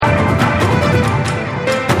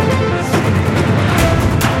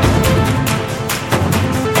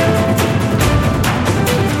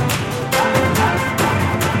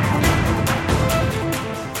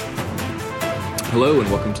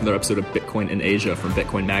welcome to another episode of Bitcoin in Asia from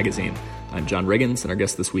Bitcoin Magazine. I'm John Riggins, and our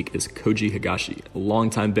guest this week is Koji Higashi, a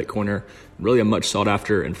longtime Bitcoiner, really a much sought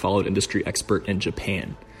after and followed industry expert in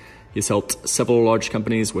Japan. He's helped several large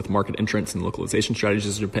companies with market entrance and localization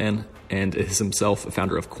strategies in Japan, and is himself a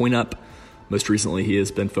founder of CoinUp. Most recently, he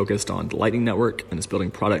has been focused on the Lightning Network and is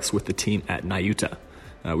building products with the team at Nayuta.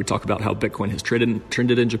 We talk about how Bitcoin has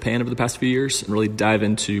trended in Japan over the past few years and really dive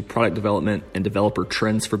into product development and developer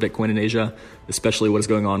trends for Bitcoin in Asia, especially what is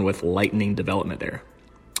going on with Lightning development there.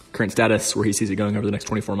 Current status, where he sees it going over the next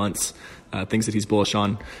 24 months, things that he's bullish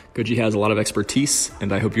on. Koji has a lot of expertise,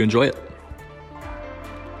 and I hope you enjoy it.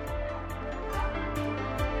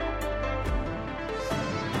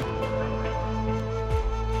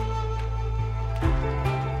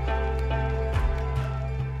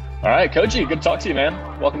 All right, Koji, good to talk to you, man.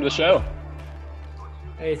 Welcome to the show.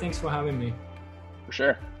 Hey, thanks for having me. For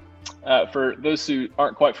sure. For those who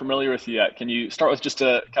aren't quite familiar with you yet, can you start with just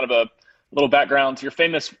a kind of a little background? You're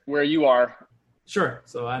famous where you are. Sure.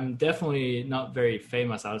 So I'm definitely not very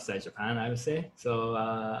famous outside Japan, I would say. So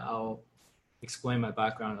I'll explain my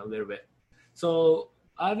background a little bit. So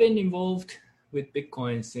I've been involved with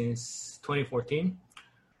Bitcoin since 2014.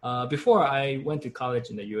 Before I went to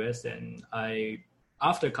college in the US, and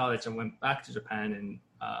after college, I went back to Japan and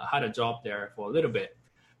had a job there for a little bit.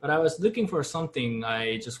 But I was looking for something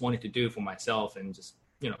I just wanted to do for myself and just,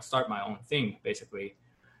 start my own thing, basically.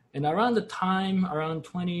 And around the time, around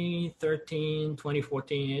 2013,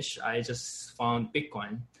 2014-ish, I just found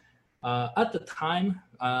Bitcoin. At the time,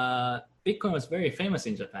 Bitcoin was very famous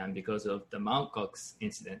in Japan because of the Mt. Gox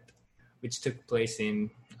incident, which took place in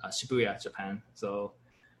Shibuya, Japan. So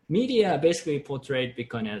media basically portrayed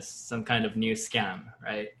Bitcoin as some kind of new scam,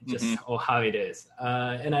 right? Just or how it is.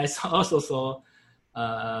 And I also saw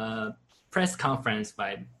a press conference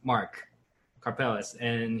by Mark Karpeles,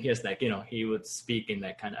 and he was like, he would speak in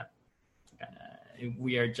like kind of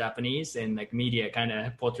weird Japanese, and like media kind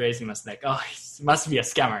of portrays him as like, oh, he must be a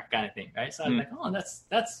scammer kind of thing, right? So I was like, oh,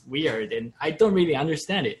 that's weird, and I don't really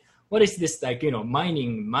understand it. What is this like,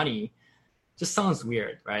 mining money? Just sounds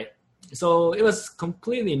weird, right? So it was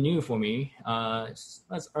completely new for me. It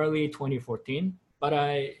was early 2014, but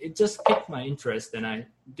it just piqued my interest, and I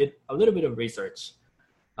did a little bit of research.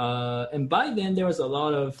 And by then there was a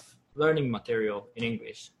lot of learning material in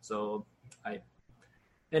English. So I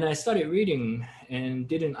started reading and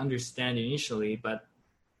didn't understand initially, but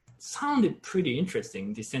it sounded pretty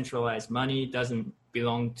interesting. Decentralized money doesn't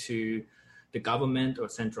belong to the government or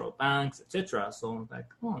central banks, etc. So I'm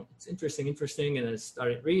like, oh, it's interesting. And I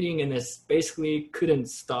started reading, and I basically couldn't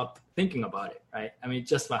stop thinking about it, right? I mean,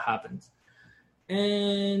 just what happens.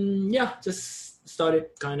 And yeah, just started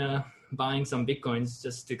kind of buying some Bitcoins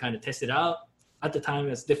just to kind of test it out. At the time, it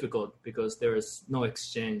was difficult because there was no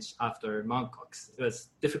exchange after Mt. Gox. It was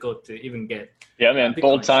difficult to even get. Yeah, man,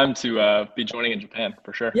 bold time to be joining in Japan,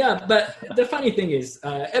 for sure. Yeah, but the funny thing is,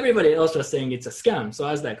 everybody else was saying it's a scam. So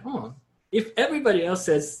I was like, oh, if everybody else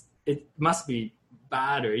says it must be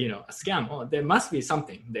bad or, a scam, oh, there must be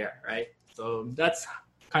something there, right? So that's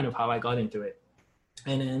kind of how I got into it.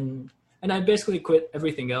 And I basically quit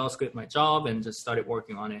everything else, quit my job, and just started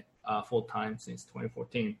working on it full time since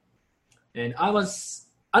 2014. And I was,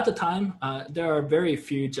 at the time, there are very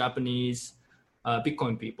few Japanese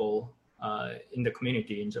Bitcoin people in the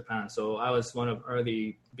community in Japan. So I was one of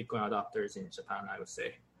early Bitcoin adopters in Japan, I would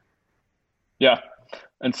say. Yeah.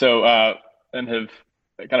 And so, and have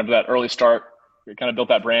kind of that early start, kind of built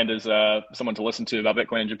that brand as someone to listen to about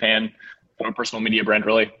Bitcoin in Japan, kind of a personal media brand,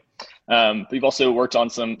 really. But you've also worked on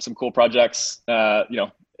some cool projects,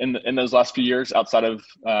 in those last few years outside of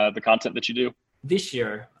the content that you do. This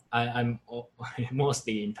year, I'm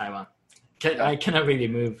mostly in Taiwan. I cannot really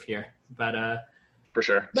move here, but for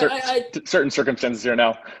sure, certain but circumstances here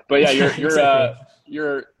now. But yeah, you're exactly.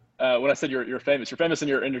 you're when I said you're famous in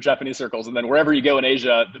your Japanese circles, and then wherever you go in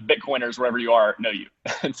Asia, the Bitcoiners wherever you are know you.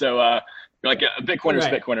 And so you're like a Bitcoiner's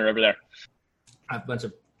Right. Bitcoiner over there. I have a bunch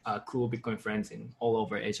of cool Bitcoin friends in all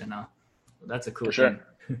over Asia now. So that's a cool For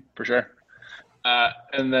thing. For sure.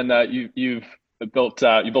 And then you've built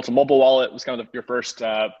a mobile wallet. It was kind of your first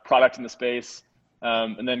product in the space.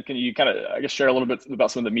 And then can you kind of, I guess, share a little bit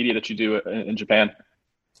about some of the media that you do in Japan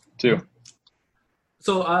too?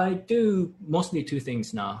 So I do mostly two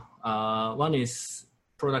things now. One is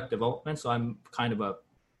product development. So I'm kind of a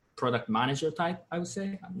product manager type, I would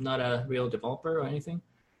say. I'm not a real developer or anything,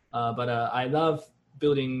 but I love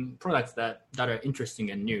building products that are interesting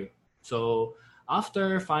and new. So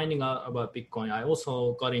after finding out about Bitcoin, I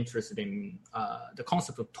also got interested in the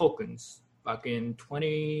concept of tokens back in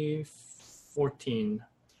 2014.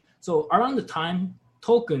 So around the time,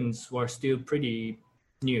 tokens were still pretty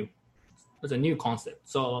new. It was a new concept.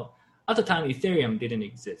 So at the time, Ethereum didn't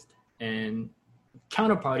exist, and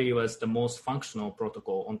Counterparty was the most functional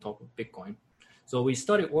protocol on top of Bitcoin. So we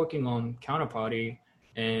started working on Counterparty,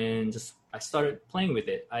 and I started playing with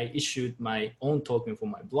it. I issued my own token for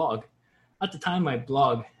my blog. At the time, my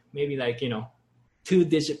blog, maybe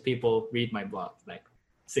 2-digit people read my blog,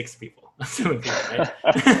 6 people, 7 people,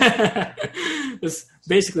 right? There's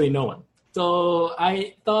basically no one. So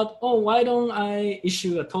I thought, why don't I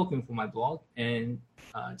issue a token for my blog and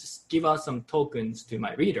just give out some tokens to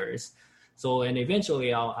my readers. And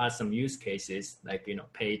eventually I'll add some use cases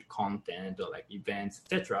paid content or events,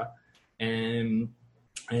 etc. And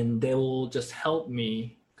they will just help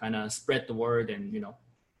me kind of spread the word and,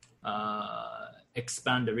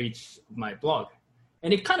 expand the reach of my blog.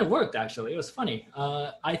 And it kind of worked, actually. It was funny.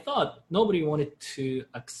 I thought nobody wanted to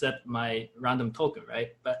accept my random token,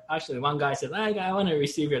 right? But actually one guy said, I want to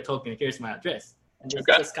receive your token. Here's my address. And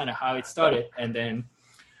that's kind of how it started. And then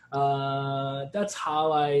that's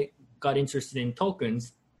how I got interested in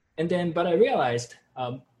tokens. But I realized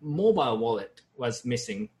mobile wallet was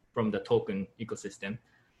missing from the token ecosystem.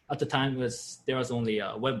 At the time, there was only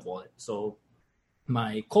a web wallet. So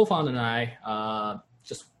my co-founder and I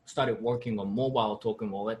just started working on mobile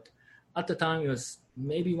token wallet. At the time, it was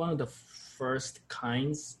maybe one of the first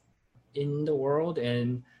kinds in the world.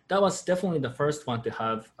 And that was definitely the first one to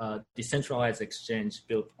have a decentralized exchange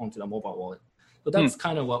built onto the mobile wallet. So that's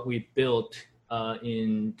kind of what we built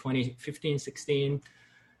in 2015, 16.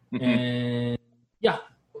 Mm-hmm. And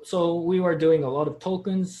so we were doing a lot of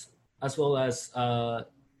tokens as well as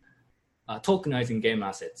tokenizing game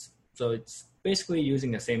assets. So it's basically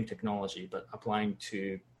using the same technology, but applying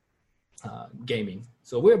to gaming.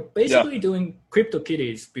 So we're basically doing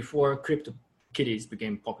CryptoKitties before CryptoKitties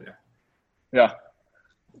became popular. Yeah,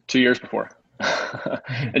 2 years before.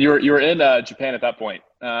 And you were in Japan at that point.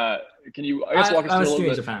 Can you walk us through a little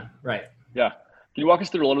bit? Japan, right? Yeah. Can you walk us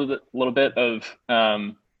through a little bit of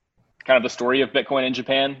kind of the story of Bitcoin in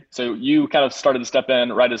Japan? So you kind of started to step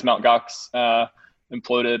in right as Mt. Gox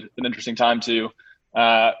imploded, an interesting time too.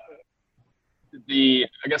 I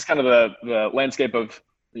guess kind of the landscape of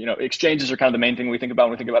exchanges are kind of the main thing we think about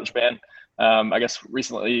when we think about Japan. I guess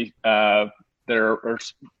recently there are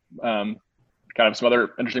kind of some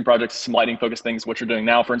other interesting projects, some Lightning focused things, what you're doing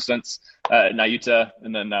now, for instance, Nayuta,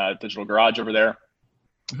 and then Digital Garage over there.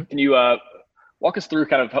 Mm-hmm. Can you walk us through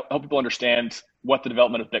kind of help people understand what the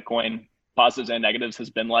development of Bitcoin, positives and negatives, has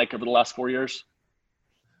been like over the last 4 years?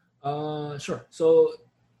 Sure. So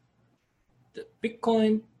the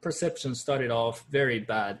Bitcoin perception started off very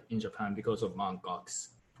bad in Japan because of Mt. Gox.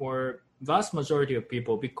 For vast majority of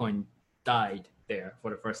people, Bitcoin died there for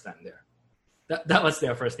the first time there. That was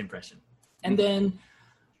their first impression. And then,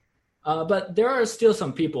 but there are still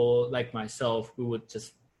some people like myself who would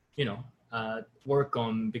just, work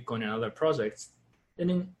on Bitcoin and other projects. And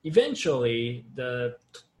then eventually the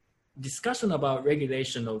discussion about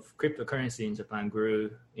regulation of cryptocurrency in Japan grew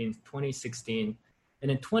in 2016. And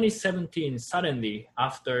in 2017, suddenly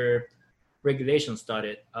after regulation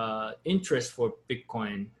started, interest for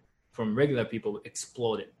Bitcoin from regular people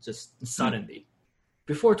exploded just suddenly.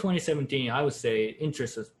 Before 2017, I would say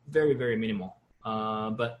interest was very, very minimal.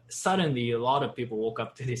 But suddenly a lot of people woke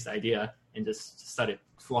up to this idea and just started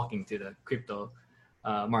flocking to the crypto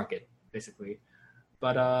market, basically.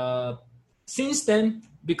 But since then,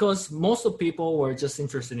 because most of people were just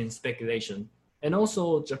interested in speculation, and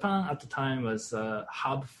also Japan at the time was a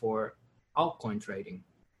hub for altcoin trading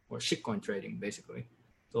or shitcoin trading, basically.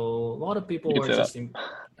 So a lot of people were just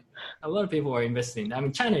a lot of people are investing. I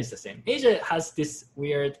mean, China is the same. Asia has this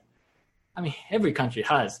weird, every country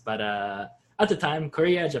has, but at the time,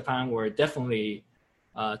 Korea, Japan were definitely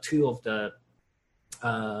two of the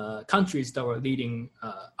countries that were leading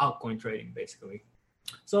altcoin trading, basically.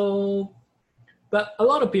 So, but a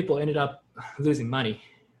lot of people ended up losing money.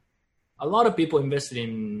 A lot of people invested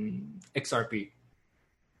in XRP.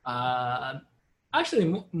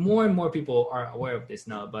 Actually, more and more people are aware of this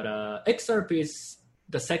now, but XRP is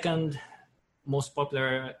the second most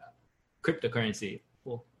popular cryptocurrency,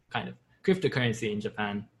 cryptocurrency in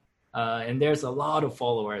Japan. And there's a lot of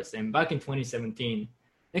followers. And back in 2017,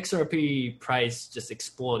 XRP price just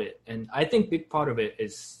exploded. And I think big part of it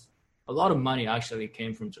is a lot of money actually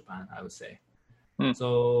came from Japan, I would say.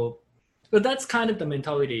 So, but that's kind of the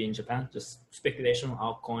mentality in Japan, just speculation,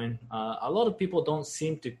 altcoin. A lot of people don't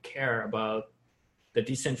seem to care about the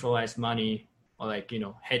decentralized money or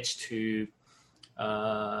hedge to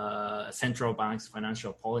central banks,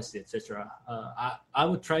 financial policy, etc. I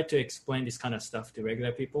would try to explain this kind of stuff to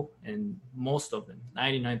regular people, and most of them,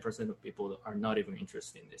 99% of people, are not even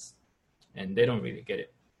interested in this, and they don't really get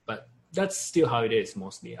it. that's still how it is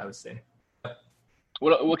mostly, I would say.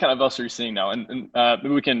 What kind of else are you seeing now? And maybe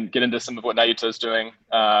we can get into some of what Nayuta is doing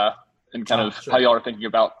and kind of sure. how y'all are thinking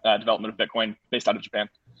about development of Bitcoin based out of Japan.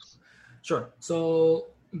 Sure. So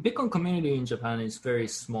Bitcoin community in Japan is very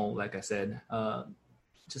small, like I said.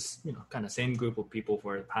 Just kind of same group of people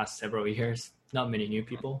for the past several years. Not many new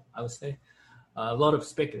people, I would say. A lot of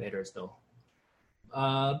speculators, though.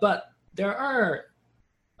 But there are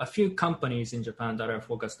a few companies in Japan that are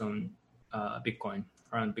focused on Bitcoin,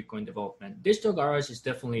 around Bitcoin development. Digital Garage is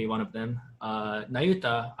definitely one of them.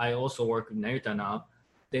 Nayuta, I also work with Nayuta now.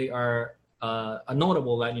 They are a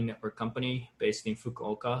notable Lightning Network company based in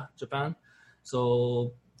Fukuoka, Japan.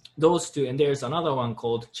 So those two, and there's another one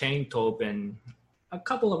called Chaintope and a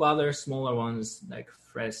couple of other smaller ones like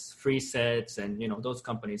Free Sets and those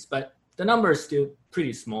companies. But the number is still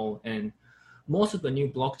pretty small, and most of the new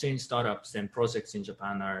blockchain startups and projects in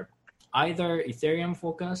Japan are either Ethereum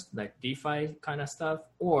focused, like DeFi kind of stuff,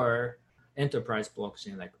 or enterprise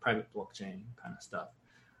blockchain, like private blockchain kind of stuff.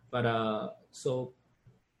 But so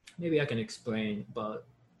maybe I can explain about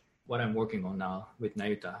what I'm working on now with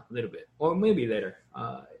Nayuta a little bit, or maybe later.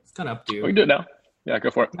 It's kind of up to you. We can do it now. Yeah,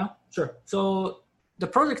 go for it. Yeah, sure. So the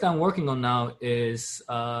project I'm working on now is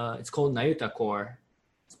it's called Nayuta Core.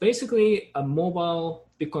 It's basically a mobile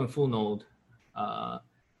Bitcoin full node.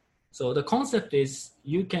 So the concept is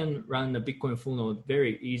you can run a Bitcoin full node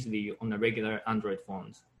very easily on a regular Android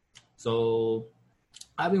phones. So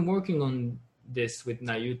I've been working on this with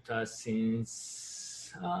Nayuta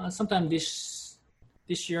since sometime this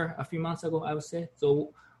year, a few months ago, I would say.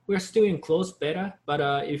 So we're still in closed beta, but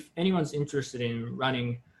if anyone's interested in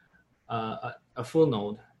running a full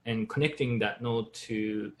node and connecting that node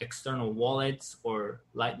to external wallets or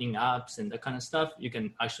Lightning apps and that kind of stuff, you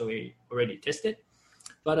can actually already test it.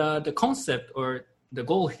 But the concept or the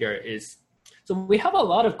goal here is, so we have a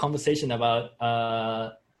lot of conversation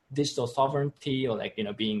about digital sovereignty or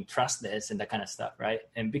being trustless and that kind of stuff, right?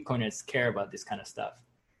 And Bitcoiners care about this kind of stuff.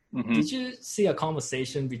 Mm-hmm. Did you see a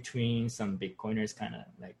conversation between some Bitcoiners kind of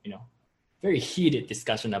very heated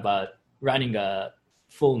discussion about running a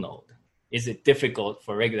full node? Is it difficult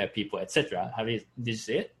for regular people, etc.? Did you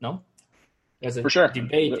see it? No? There's a for sure.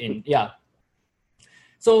 debate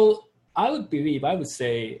So I would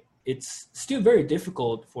say it's still very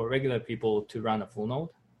difficult for regular people to run a full node.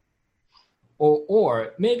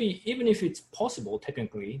 Or maybe even if it's possible,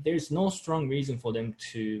 technically, there's no strong reason for them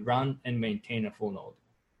to run and maintain a full node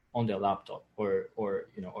on their laptop or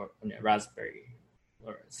on a Raspberry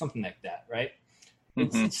or something like that, right?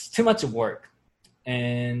 Mm-hmm. It's too much work.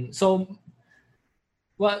 And so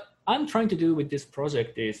what I'm trying to do with this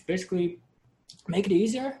project is basically make it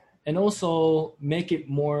easier and also make it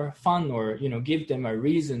more fun, or give them a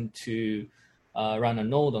reason to run a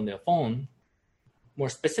node on their phone. More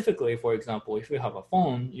specifically, for example, if you have a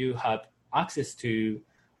phone, you have access to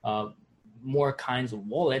more kinds of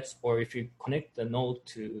wallets, or if you connect the node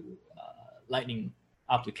to Lightning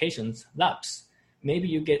applications, apps, maybe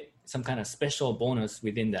you get some kind of special bonus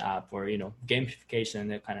within the app, or gamification,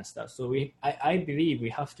 that kind of stuff. So I believe we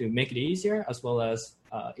have to make it easier, as well as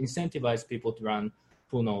incentivize people to run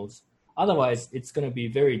full nodes. Otherwise, it's going to be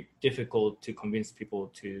very difficult to convince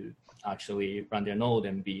people to actually run their node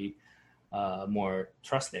and be more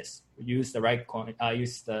trustless. Use the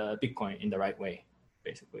Bitcoin in the right way,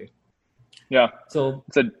 basically. Yeah. So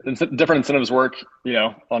different incentives work,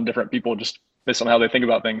 on different people just based on how they think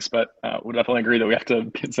about things. But we definitely agree that we have to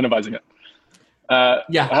be incentivizing it.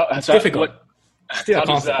 It's difficult.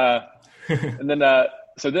 And then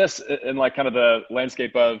so this in kind of the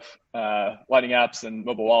landscape of Lightning apps and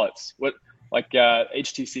mobile wallets, what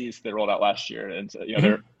HTCs that rolled out last year, and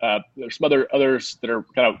there's some others that are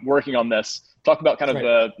kind of working on this. Talk about kind of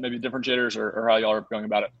the maybe differentiators or how y'all are going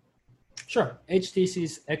about it. Sure.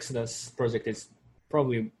 HTC's Exodus project is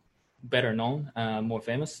probably better known, more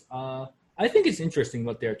famous. I think it's interesting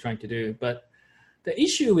what they're trying to do, but the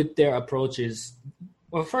issue with their approach is,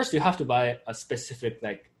 well, first you have to buy a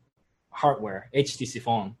specific hardware HTC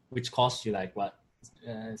phone, which costs you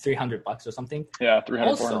 $300 or something. Yeah,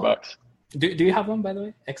 $400. Do you have one, by the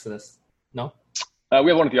way? Exodus? No? We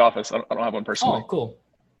have one at the office. I don't have one personally. Oh,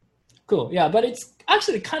 cool. Yeah, but it's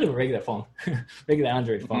actually kind of a regular phone, regular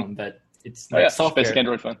Android phone, but it's software, basic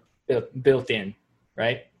Android phone built in,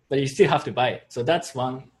 right? But you still have to buy it. So that's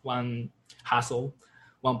one hassle,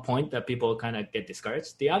 one point that people kind of get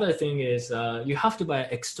discouraged. The other thing is you have to buy an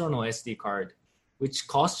external SD card, which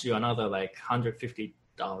costs you another $150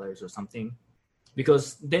 or something,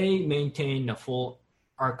 because they maintain a full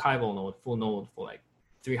archival node, full node for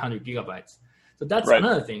 300 gigabytes. So that's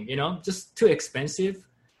another thing, just too expensive.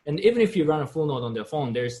 And even if you run a full node on their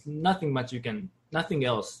phone, there's nothing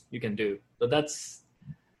else you can do. So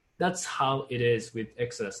that's how it is with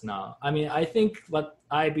Exodus now. I mean, I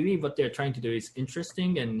believe what they're trying to do is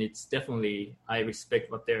interesting, and it's definitely, I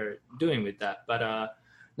respect what they're doing with that. But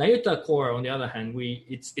Nayuta Core, on the other hand,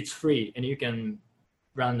 it's free, and you can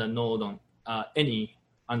run the node on any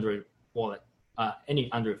Android wallet,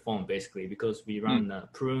 any Android phone, basically, because we run a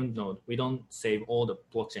pruned node. We don't save all the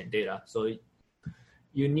blockchain data. So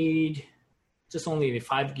you need just only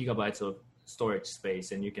 5 gigabytes of storage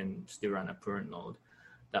space, and you can still run a pruned node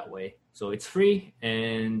that way. So it's free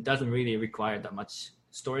and doesn't really require that much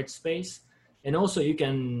storage space. And also you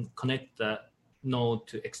can connect the node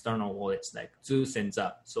to external wallets like Zeus and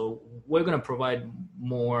Zap. So we're going to provide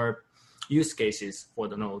more use cases for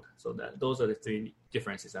the node. So those are the 3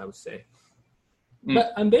 differences, I would say.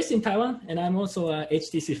 But I'm based in Taiwan, and I'm also a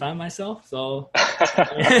HTC fan myself. So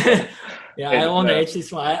yeah, I own the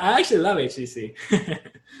HTC one. I actually love HTC.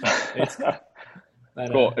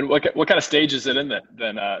 But, cool. And what kind of stage is it in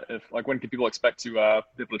then? When can people expect to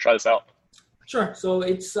be able to try this out? Sure. So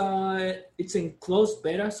it's in closed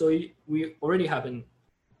beta. So we already have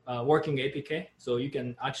a working APK. So you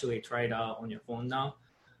can actually try it out on your phone now.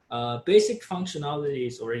 Basic functionality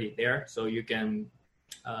is already there. So you can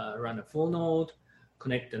run a full node,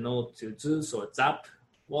 connect the node to Zeus or Zap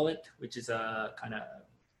wallet, which is a kind of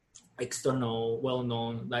external,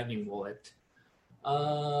 well-known Lightning wallet.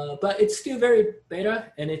 But it's still very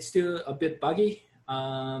beta, and it's still a bit buggy.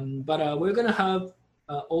 But we're going to have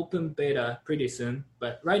open beta pretty soon.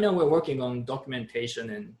 But right now we're working on documentation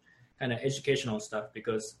and kind of educational stuff,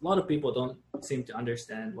 because a lot of people don't seem to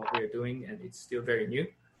understand what we're doing, and it's still very new.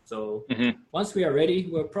 So once we are ready,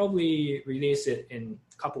 we'll probably release it in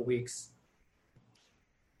a couple weeks.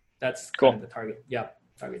 That's cool. Kind of the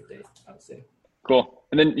target date, I would say. Cool.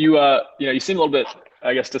 And then you seem a little bit,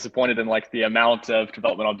 I guess, disappointed in like the amount of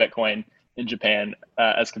development on Bitcoin in Japan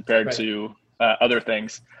as compared to other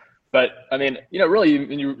things. But I mean, really,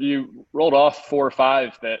 you rolled off 4 or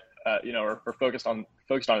 5 that are focused on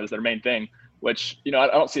it as their main thing, which I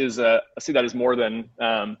don't see as I see that as more than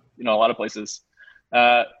a lot of places.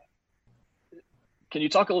 Can you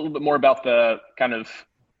talk a little bit more about the kind of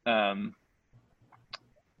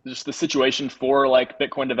just the situation for like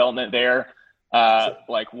Bitcoin development there? So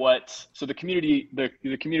the community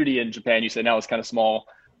in Japan, you say now is kind of small.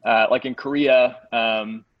 Like in Korea,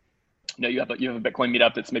 you have a Bitcoin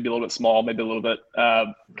meetup that's maybe a little bit small, maybe a little bit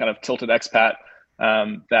kind of tilted expat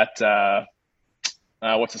that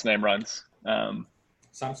what's his name runs.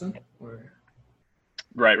 Samson or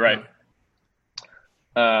right.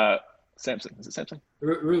 Samson, is it Samson?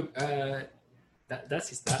 That's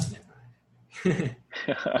his last name.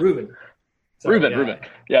 Ruben. Ruben.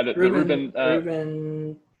 Yeah, Ruben.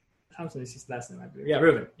 Ruben Thompson is his last name, I believe. Yeah,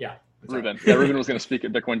 Ruben. Yeah. Ruben. Yeah, Ruben was going to speak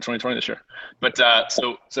at Bitcoin 2020 this year. But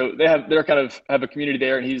so they're kind of have a community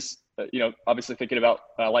there, and he's obviously thinking about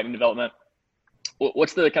Lightning development.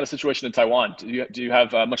 What's the kind of situation in Taiwan? Do you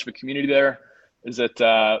have much of a community there? Is it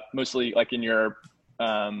mostly like in your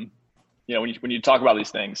when you talk about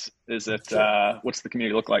these things? Is it what's the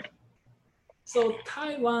community look like? So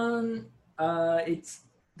Taiwan, it's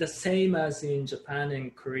the same as in Japan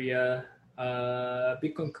and Korea.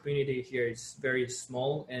 Bitcoin community here is very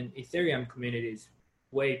small, and Ethereum community is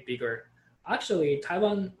way bigger. Actually,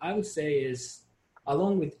 Taiwan, I would say, is,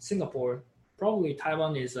 along with Singapore, probably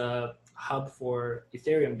Taiwan is a hub for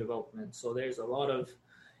Ethereum development. So there's a lot of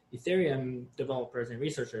Ethereum developers and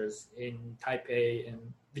researchers in Taipei, and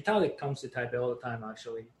Vitalik comes to Taipei all the time,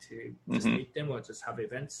 actually, to just meet them or just have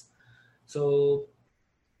events. So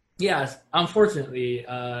yes, unfortunately,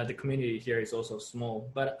 the community here is also small.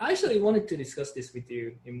 But I actually wanted to discuss this with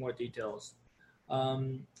you in more details.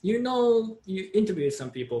 You interviewed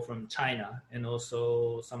some people from China and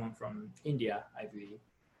also someone from India, I believe.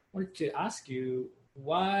 I wanted to ask you,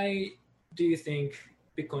 why do you think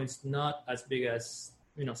Bitcoin is not as big as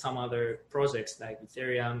some other projects like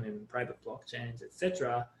Ethereum and private blockchains,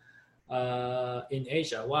 etc., in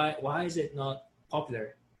Asia? Why is it not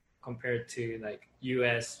popular compared to like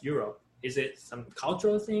US, Europe? Is it some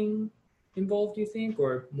cultural thing involved, you think,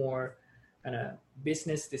 or more kind of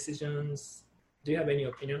business decisions? Do you have any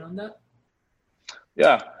opinion on that?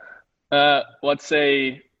 Yeah. Let's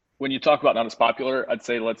say when you talk about not as popular, I'd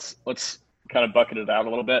say let's kind of bucket it out a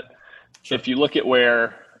little bit. Sure. If you look at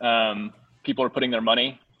where people are putting their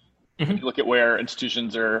money, if you look at where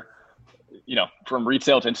institutions are, from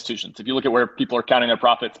retail to institutions, if you look at where people are counting their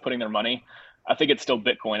profits, putting their money, I think it's still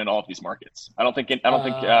Bitcoin in all of these markets. I don't think.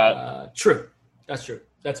 True. That's true.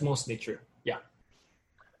 That's mostly true. Yeah.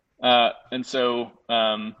 And so,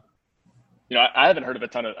 I haven't heard of a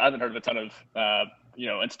ton of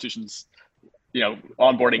institutions,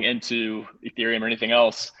 onboarding into Ethereum or anything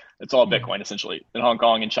else. It's all Bitcoin essentially in Hong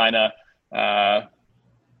Kong and China.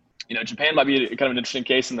 Japan might be kind of an interesting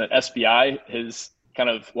case in that SBI has kind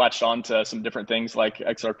of latched on to some different things like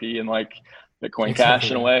XRP and like Bitcoin Cash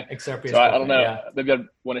in a way. XRP so I don't know. Yeah. Maybe I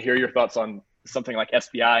want to hear your thoughts on something like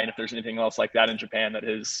SBI and if there's anything else like that in Japan that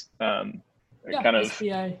is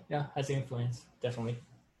SBI has influence, definitely.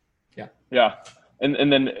 Yeah.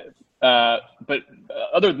 And then but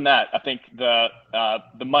other than that, I think the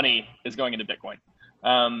money is going into Bitcoin.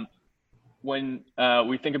 When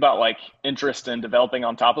we think about like interest in developing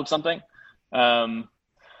on top of something,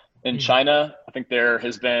 in China, I think there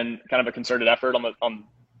has been kind of a concerted effort on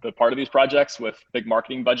the part of these projects with big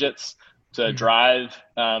marketing budgets to drive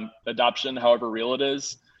adoption, however real it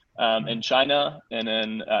is, in China and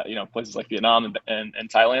in places like Vietnam and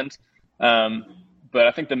Thailand. But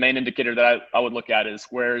I think the main indicator that I would look at is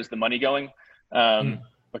where is the money going,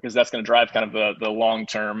 because that's going to drive kind of the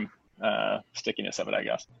long-term stickiness of it, I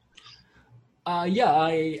guess.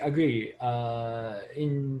 I agree.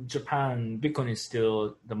 In Japan, Bitcoin is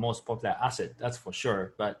still the most popular asset, that's for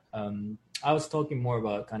sure. But I was talking more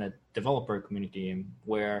about kind of developer community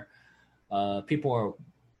where people are,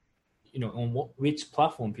 on which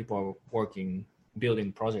platform people are working,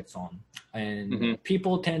 building projects on. And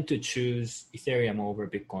people tend to choose Ethereum over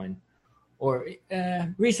Bitcoin. Or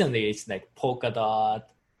recently, it's like Polkadot,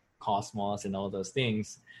 Cosmos, and all those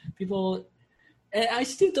things. And I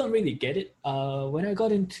still don't really get it. When I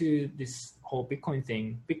got into this whole Bitcoin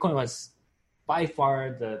thing, Bitcoin was by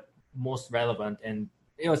far the most relevant, and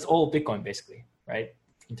it was all Bitcoin basically, right?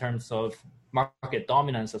 In terms of market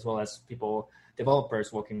dominance as well as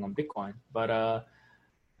developers working on Bitcoin. But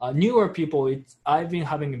newer people, I've been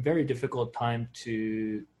having a very difficult time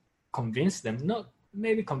to convince them, not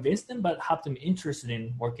maybe convince them, but have them interested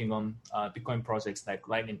in working on Bitcoin projects like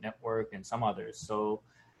Lightning Network and some others. So,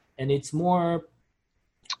 and it's more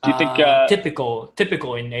do you think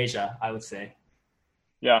typical in Asia, I would say?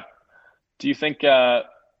 Yeah. Do you think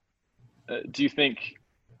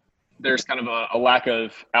there's kind of a lack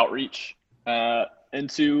of outreach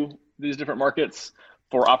into these different markets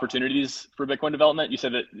for opportunities for Bitcoin development? You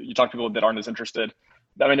said that you talked to people that aren't as interested.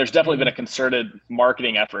 I mean, there's definitely been a concerted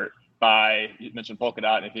marketing effort you mentioned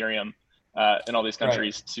Polkadot and Ethereum in all these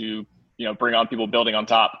countries to bring on people building on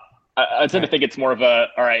top. I tend to think it's more of all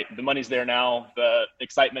right, the money's there now, the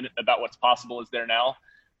excitement about what's possible is there now,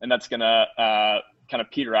 and that's going to kind of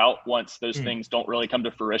peter out once those things don't really come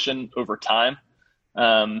to fruition over time.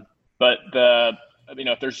 But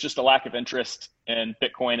if there's just a lack of interest in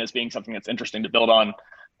Bitcoin as being something that's interesting to build on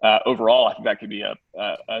overall, I think that could be a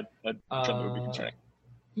trend that would be concerning.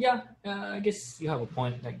 Yeah, I guess you have a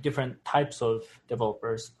point, like different types of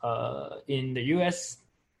developers. In the US,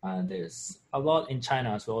 there's a lot in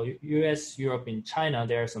China as well. US, Europe, and China,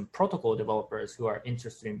 there are some protocol developers who are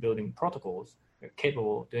interested in building protocols. They're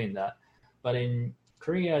capable of doing that. But in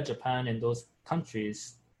Korea, Japan, and those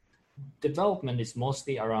countries, development is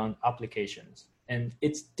mostly around applications. And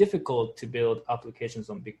it's difficult to build applications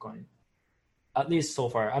on Bitcoin, at least so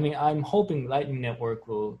far. I mean, I'm hoping Lightning Network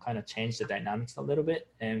will kind of change the dynamics a little bit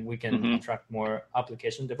and we can attract more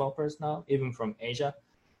application developers now, even from Asia.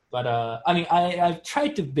 But I've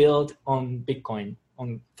tried to build on Bitcoin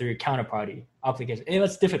through counterparty application. It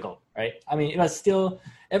was difficult, right? I mean,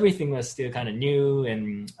 everything was still kind of new,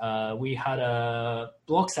 and we had a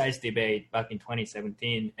block size debate back in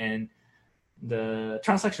 2017, and the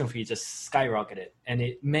transaction fee just skyrocketed, and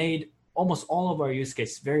it made almost all of our use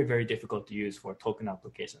cases very, very difficult to use for token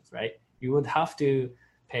applications, right? You would have to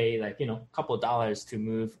pay a couple of dollars to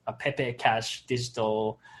move a Pepe Cash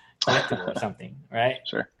digital collectible or something, right?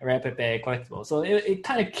 Sure. A Rare Pepe collectible. So it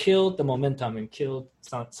kind of killed the momentum and killed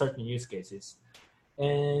some certain use cases.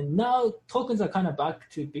 And now tokens are kind of back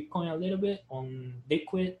to Bitcoin a little bit on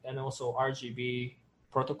Liquid and also RGB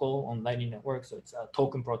protocol on Lightning Network. So it's a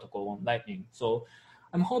token protocol on Lightning. So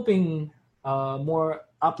I'm hoping more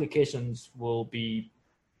applications will be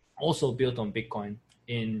also built on Bitcoin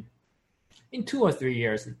in 2 or 3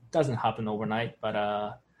 years. It doesn't happen overnight,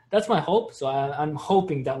 but that's my hope. So I'm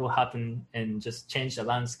hoping that will happen and just change the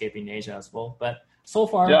landscape in Asia as well. But so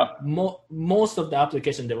far, most of the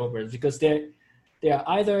application developers, because they are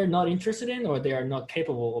either not interested in or they are not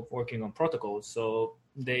capable of working on protocols. So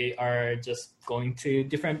they are just going to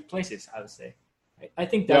different places, I would say. I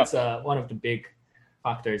think that's one of the big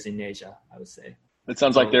factors in Asia, I would say. It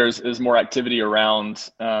sounds like there's more activity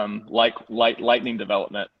around Lightning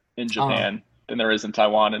development in Japan than there is in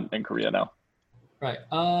Taiwan and Korea now. Right.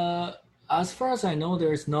 As far as I know,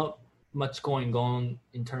 there's not much going on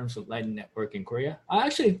in terms of Lightning Network in Korea. I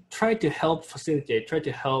actually tried to help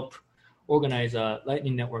organize a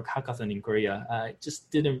Lightning Network hackathon in Korea.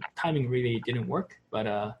 Timing really didn't work, but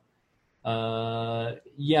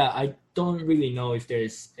I don't really know if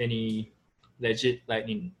there's any legit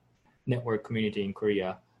Lightning Network community in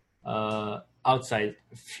Korea outside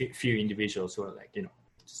few individuals who are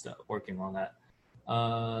just working on that.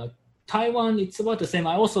 Taiwan, it's about the same.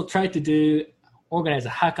 I also tried to organize a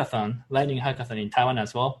hackathon, Lightning hackathon in Taiwan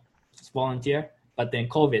as well, just volunteer. But then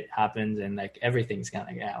COVID happens and everything's kind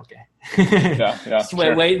of okay. Just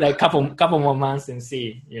wait like couple more months and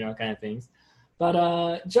see, kind of things.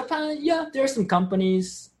 But Japan, there's some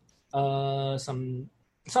companies, some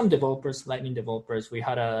developers, Lightning developers. We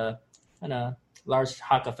had a large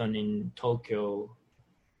hackathon in Tokyo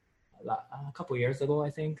a couple years ago,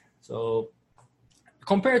 I think. So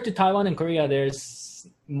compared to Taiwan and Korea, there's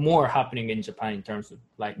more happening in Japan in terms of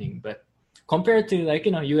Lightning, but compared to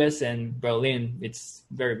US and Berlin, it's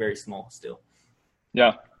very, very small still.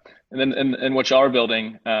 Yeah. And then and what y'all are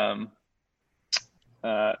building,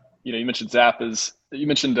 you mentioned Zap you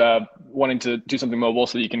mentioned wanting to do something mobile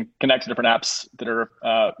so that you can connect to different apps that are,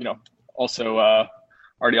 also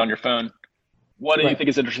already on your phone. What do you think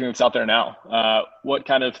is interesting that's out there now? What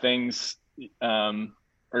kind of things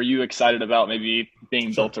are you excited about maybe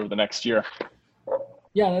being built over the next year?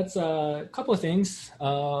 Yeah, that's a couple of things.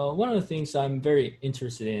 One of the things I'm very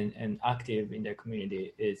interested in and active in the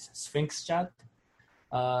community is Sphinx Chat.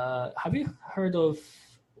 Have you heard of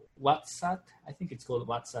WhatsApp? I think it's called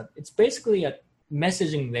WhatsApp. It's basically a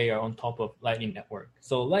messaging layer on top of Lightning Network.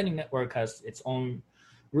 So Lightning Network has its own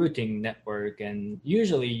routing network, and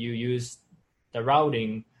usually you use the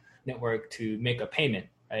routing network to make a payment,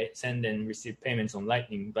 right? Send and receive payments on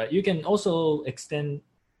Lightning. But you can also extend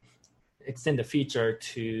the feature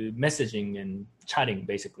to messaging and chatting,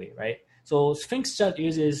 basically, right? So Sphinx Chat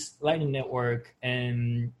uses Lightning Network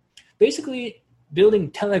and basically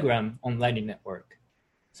building Telegram on Lightning Network.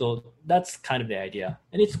 So that's kind of the idea.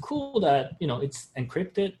 And it's cool that, it's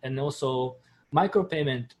encrypted, and also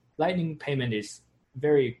Lightning payment is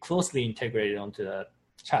very closely integrated onto the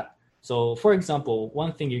chat. So for example,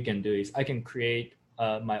 one thing you can do is I can create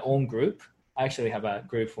my own group. I actually have a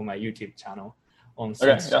group for my YouTube channel on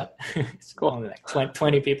Sphinx Chat. It's cool. Only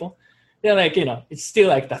 20 people. They're it's still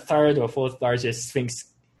the third or fourth largest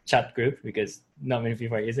Sphinx Chat group because not many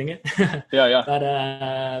people are using it.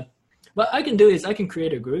 But what I can do is I can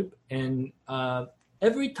create a group, and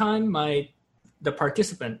every time the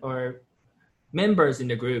participant or members in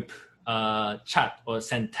the group chat or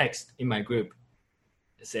send text in my group,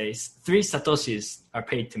 it says 3 Satoshis are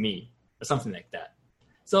paid to me or something like that.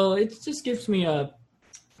 So it just gives me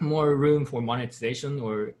more room for monetization,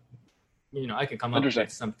 or I can come up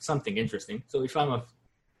with something interesting. So if I'm a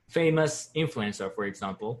famous influencer, for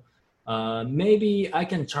example, maybe I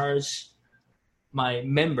can charge my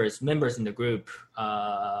members in the group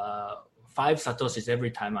 5 Satoshis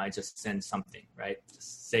every time I just send something, right?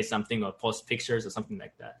 Just say something or post pictures or something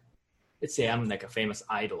like that. Let's say I'm a famous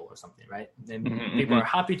idol or something, right? And people are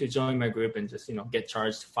happy to join my group and just get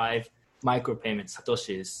charged 5 micropayment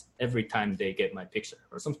Satoshis every time they get my picture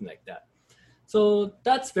or something like that. So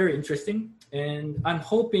that's very interesting. And I'm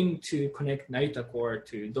hoping to connect Narita Core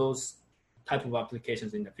to those type of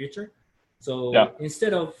applications in the future. So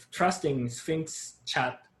instead of trusting Sphinx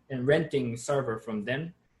Chat and renting server from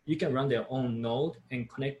them, you can run their own node and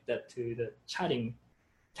connect that to the texting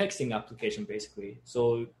application, basically.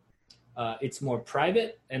 So it's more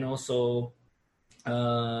private and also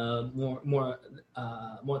more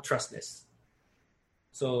trustless.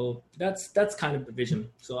 So that's kind of the vision.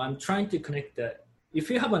 So I'm trying to connect that. If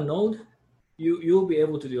you have a node, you'll be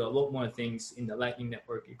able to do a lot more things in the Lightning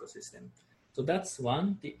Network ecosystem. So that's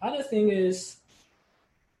one. The other thing is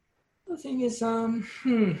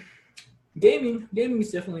gaming. Gaming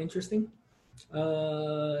is definitely interesting.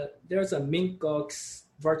 There's a Mintgox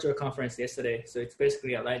virtual conference yesterday. So it's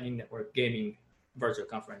basically a Lightning Network gaming virtual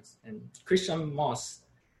conference. And Christian Moss,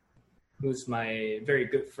 who's my very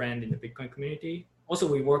good friend in the Bitcoin community,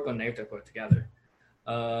 also we work on Narita Core together.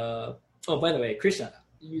 By the way, Christian,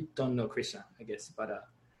 you don't know Christian, I guess, but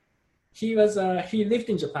he lived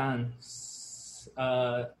in Japan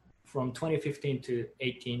from 2015 to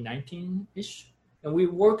 18, 19-ish. And we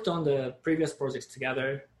worked on the previous projects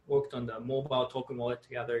together, worked on the mobile token wallet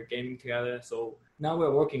together, gaming together. So now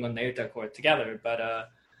we're working on Narita Core together, but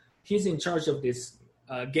he's in charge of this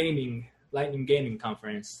Lightning Gaming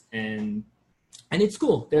conference. And it's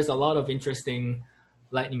cool. There's a lot of interesting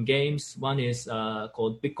Lightning games. One is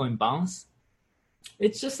called Bitcoin Bounce.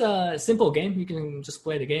 It's just a simple game. You can just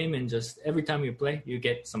play the game, and just every time you play, you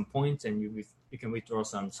get some points, and you can withdraw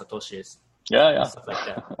some satoshis. Yeah. Stuff like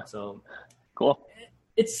that. So cool.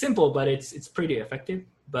 It's simple, but it's pretty effective.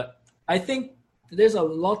 But I think there's a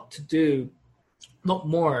lot to do, lot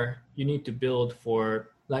more you need to build for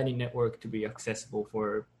Lightning Network to be accessible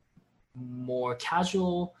for more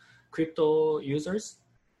casual crypto users.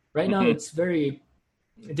 Right now, it's very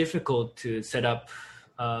difficult to set up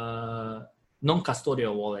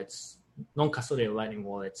non-custodial wallets, non-custodial Lightning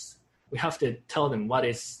wallets. We have to tell them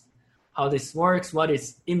how this works, what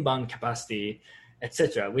is inbound capacity,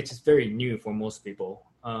 etc., which is very new for most people.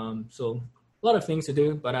 So a lot of things to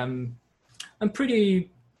do, but I'm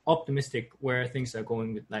pretty optimistic where things are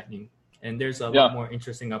going with Lightning, and there's a lot more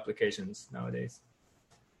interesting applications nowadays.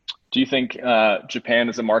 Do you think Japan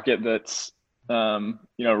is a market that's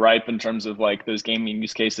ripe in terms of like those gaming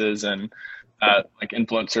use cases and like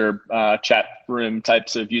influencer chat room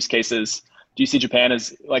types of use cases? Do you see Japan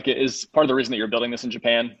as like, is part of the reason that you're building this in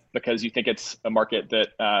Japan because you think it's a market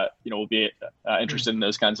that will be interested in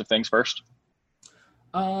those kinds of things first?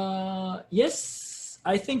 Yes,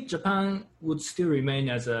 I think Japan would still remain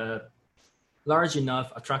as a large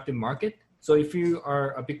enough attractive market. So if you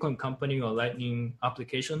are a Bitcoin company or Lightning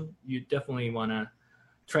application, you definitely want to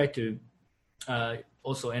try to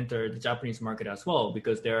also enter the Japanese market as well,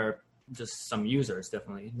 because there are just some users,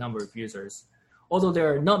 definitely number of users. Although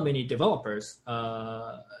there are not many developers,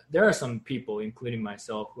 there are some people, including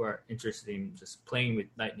myself, who are interested in just playing with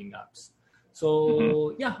Lightning apps.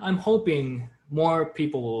 So yeah, I'm hoping more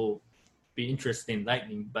people will be interested in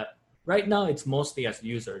Lightning, but right now it's mostly as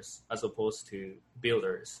users as opposed to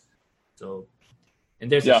builders. So,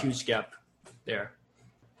 and there's a huge gap there.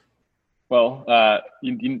 Well,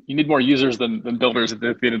 you need more users than builders at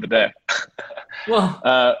the end of the day. Well,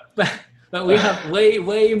 but we have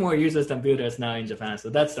way more users than builders now in Japan, so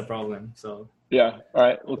that's the problem. So yeah, all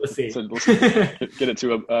right, let's see. So let's get it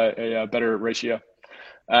to a better ratio.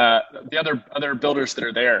 The other builders that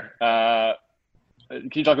are there,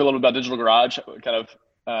 can you talk a little bit about Digital Garage, kind of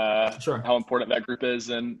Sure. How important that group is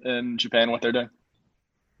in Japan, what they're doing?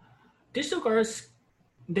 Digital Garage,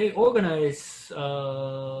 they organize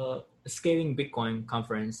a Scaling Bitcoin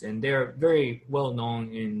conference, and they're very well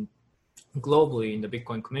known globally in the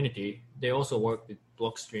Bitcoin community. They also work with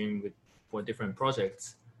Blockstream for different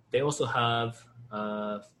projects. They also have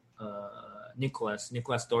Nicolas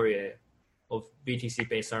Dorier of BTC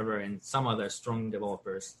Pay Server and some other strong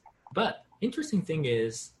developers. But interesting thing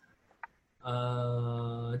is,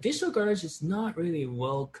 Digital Garage is not really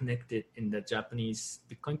well connected in the Japanese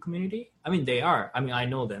Bitcoin community. I mean, they are. I mean, I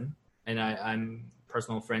know them, and I'm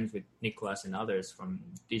personal friends with Nicolas and others from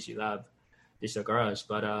DG Lab, Digital Garage,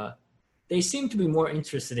 but they seem to be more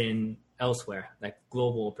interested in elsewhere, like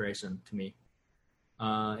global operation to me.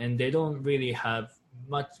 And they don't really have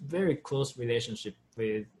very close relationship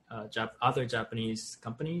with other Japanese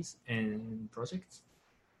companies and projects.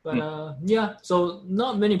 But yeah, so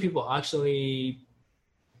not many people actually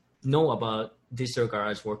know about Digital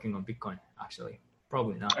Garage working on Bitcoin, actually.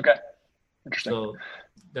 Probably not. Okay, interesting. So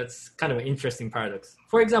that's kind of an interesting paradox.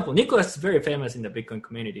 For example, Nicolas is very famous in the Bitcoin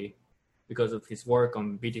community because of his work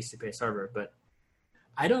on BTC Pay Server, but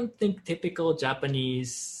I don't think typical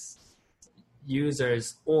Japanese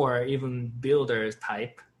users or even builder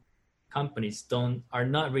type companies are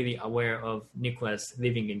not really aware of Nicolas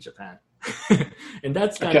living in Japan. And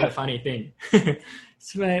that's kind of a funny thing.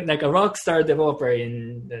 It's like a rock star developer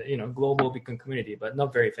in the global Bitcoin community, but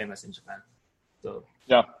not very famous in Japan. So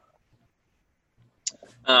yeah.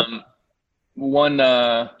 One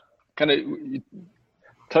kind of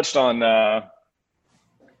touched on, or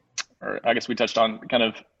I guess we touched on kind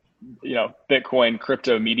of Bitcoin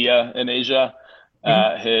crypto media in Asia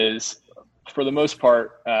has, for the most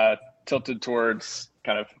part, tilted towards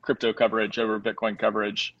kind of crypto coverage over Bitcoin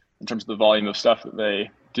coverage in terms of the volume of stuff that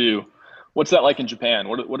they do. What's that like in Japan?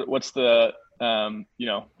 What's the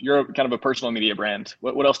you're kind of a personal media brand.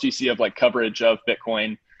 What else do you see of like coverage of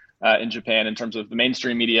Bitcoin in Japan in terms of the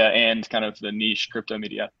mainstream media and kind of the niche crypto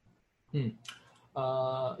media?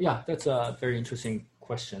 Yeah, that's a very interesting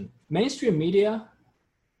question. Mainstream media,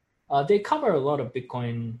 they cover a lot of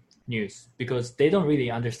Bitcoin news because they don't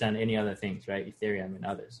really understand any other things, right? Ethereum and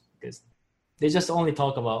others, because they just only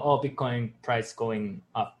talk about, Bitcoin price going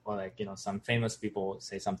up, or like, some famous people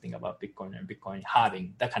say something about Bitcoin and Bitcoin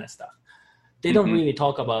halving, that kind of stuff. They don't really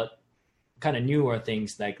talk about kind of newer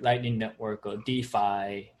things like Lightning Network or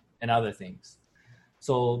DeFi and other things.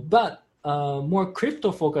 So, but more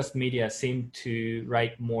crypto-focused media seem to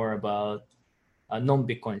write more about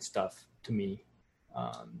non-Bitcoin stuff to me.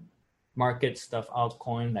 market stuff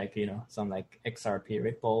altcoin, like, some like XRP,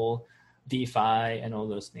 Ripple, DeFi, and all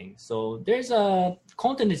those things. So there's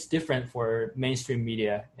content is different for mainstream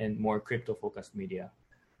media and more crypto focused media.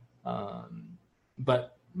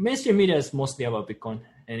 But mainstream media is mostly about Bitcoin,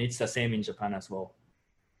 and it's the same in Japan as well.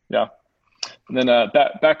 Yeah. And then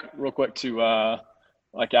back real quick to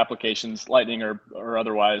like applications, Lightning or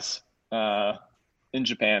otherwise, in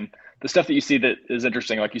Japan. The stuff that you see that is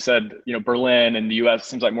interesting, like you said, Berlin and the US,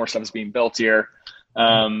 seems like more stuff is being built here.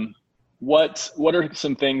 What are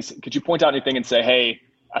some things, could you point out anything and say, hey,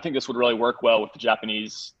 I think this would really work well with the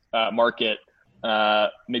Japanese market.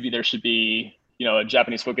 Maybe there should be, a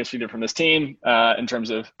Japanese focus either from this team in terms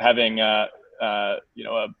of having a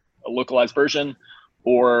localized version,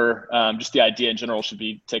 or just the idea in general should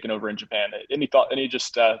be taken over in Japan. Any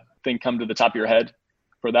thing come to the top of your head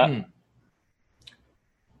for that?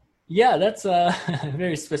 Yeah, that's a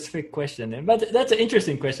very specific question, but that's an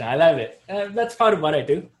interesting question. I love it. That's part of what I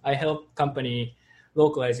do. I help company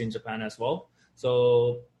localize in Japan as well.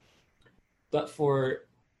 So, but for,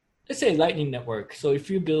 let's say, Lightning Network. So if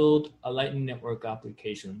you build a Lightning Network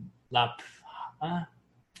application, I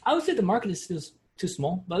would say the market is still too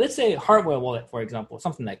small. But let's say hardware wallet, for example,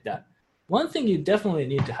 something like that. One thing you definitely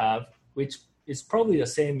need to have, which is probably the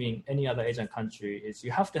same in any other Asian country, is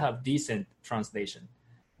you have to have decent translation.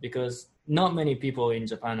 Because not many people in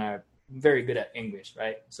Japan are very good at English,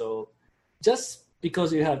 right? So just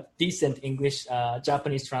because you have decent English,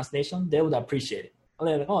 Japanese translation, they would appreciate it.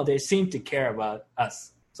 Like, oh, they seem to care about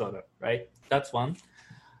us, sort of, right? That's one.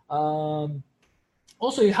 Also,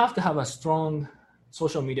 you have to have a strong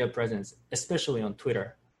social media presence, especially on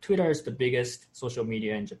Twitter. Twitter is the biggest social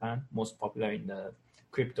media in Japan, most popular in the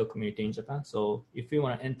crypto community in Japan. So if you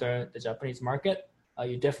want to enter the Japanese market,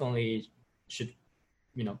 you definitely should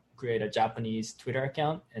create a Japanese Twitter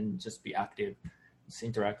account and just be active, just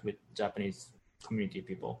interact with Japanese community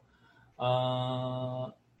people.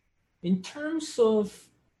 In terms of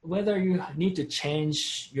whether you need to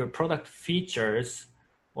change your product features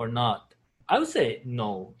or not, I would say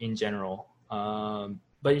no in general.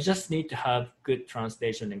 But you just need to have good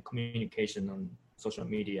translation and communication on social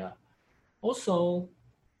media. Also,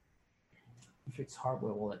 if it's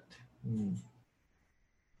hardware wallet,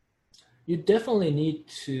 you definitely need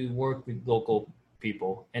to work with local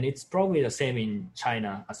people, and it's probably the same in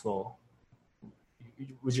China as well.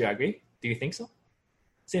 Would you agree? Do you think so?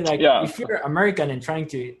 Say if you're American and trying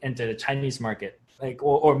to enter the Chinese market,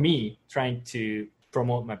 or me trying to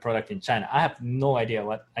promote my product in China, I have no idea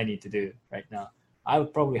what I need to do right now. I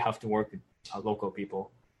would probably have to work with local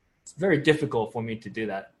people. It's very difficult for me to do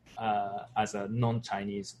that as a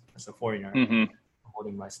non-Chinese, as a foreigner,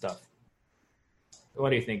 promoting my stuff.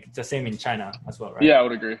 What do you think? It's the same in China as well, right? Yeah, I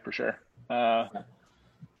would agree for sure. I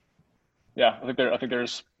think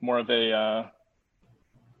there's more of a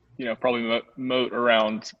probably moat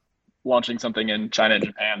around launching something in China and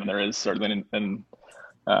Japan than there is certainly in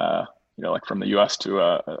like from the US to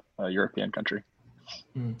a European country.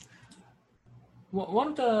 One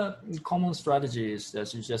of the common strategies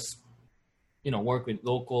is you just work with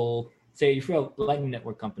local. Say if you're a Lightning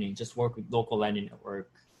Network company, just work with local Lightning Network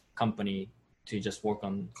company to just work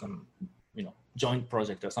on some, joint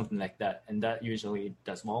project or something like that. And that usually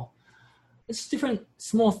does well. It's different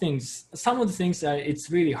small things. Some of the things that it's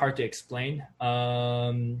really hard to explain.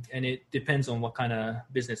 And it depends on what kind of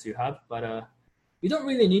business you have, but you don't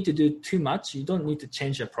really need to do too much. You don't need to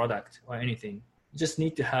change your product or anything. You just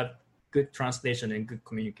need to have good translation and good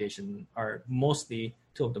communication are mostly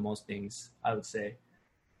two of the most things, I would say.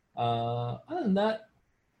 Other than that,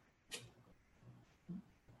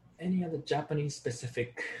 any other Japanese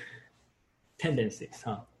specific tendencies,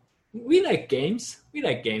 huh? We like games. We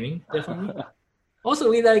like gaming, definitely. Also,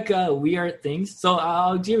 we like weird things. So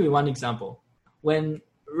I'll give you one example. When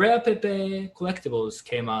Rare Pepe collectibles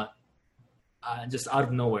came out, just out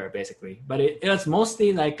of nowhere, basically. But it was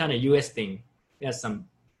mostly like kind of US thing. It has some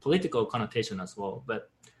political connotation as well.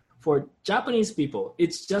 But for Japanese people,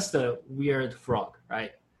 it's just a weird frog,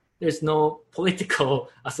 right? There's no political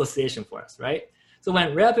association for us, right? So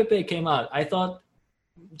when Rare Pepe came out, I thought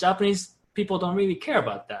Japanese people don't really care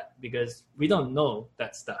about that because we don't know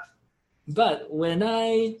that stuff. But when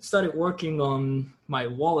I started working on my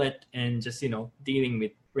wallet and just, dealing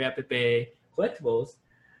with Rare Pepe collectibles,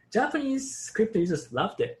 Japanese crypto users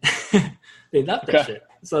loved it. They loved that shit.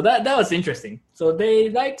 So that was interesting. So they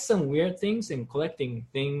like some weird things and collecting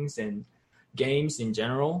things and games in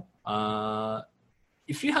general.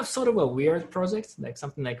 If you have sort of a weird project, like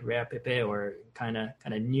something like Rare Pepe or kind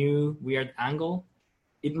of new weird angle,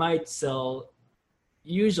 it might sell.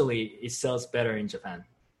 Usually, it sells better in Japan.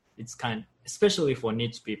 It's especially for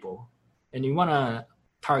niche people. and you want to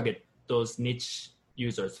target those niche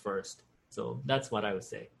users first. So that's what I would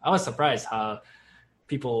say. I was surprised how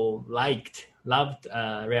people loved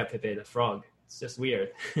Rare Pepe the Frog. It's just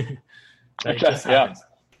weird. But it just happens.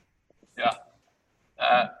 Yeah.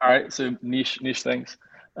 All right. So niche things.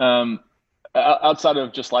 Outside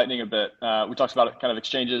of just Lightning a bit, we talked about kind of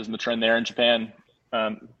exchanges and the trend there in Japan,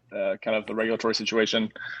 kind of the regulatory situation.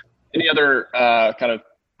 Any other kind of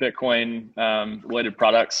Bitcoin related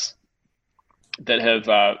products that have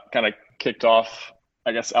kind of kicked off,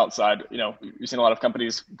 I guess, outside? We've seen a lot of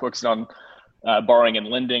companies focusing on borrowing and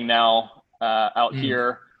lending now out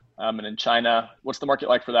here and in China. What's the market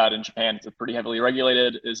like for that in Japan? Is it pretty heavily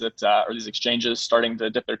regulated? Is it are these exchanges starting to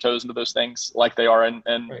dip their toes into those things like they are in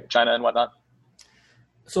right. China and whatnot?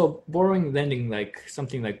 So borrowing, lending, like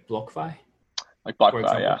something like BlockFi? Like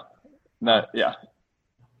BlockFi, yeah.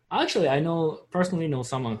 Actually, I personally know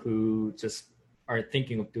someone who just are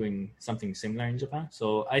thinking of doing something similar in Japan.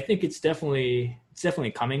 So I think it's definitely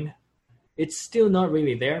coming. It's still not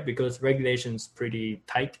really there because regulation's pretty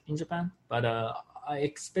tight in Japan. But I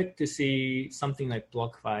expect to see something like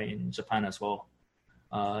BlockFi in Japan as well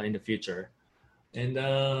in the future. And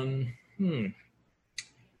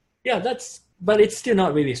but it's still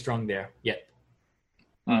not really strong there yet.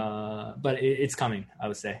 But it's coming, I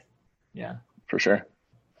would say. Yeah, for sure.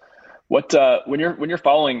 What when you're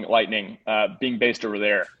following Lightning, being based over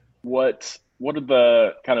there, what are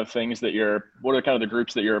the kind of things what are kind of the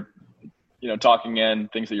groups that you're talking in,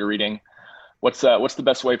 things that you're reading? What's the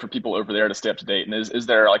best way for people over there to stay up to date? And is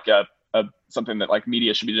there like a something that like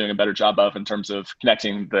media should be doing a better job of in terms of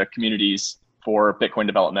connecting the communities for Bitcoin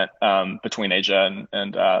development between Asia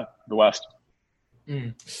and the West?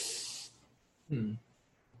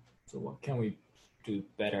 So what can we do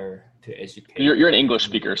better to educate? You're an English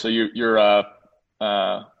speaker, so you're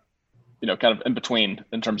kind of in between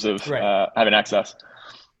in terms of having access.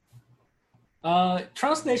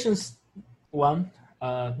 Translations, one.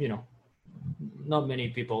 Not many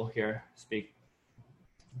people here speak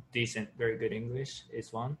decent, very good English.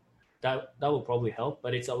 Is one that will probably help,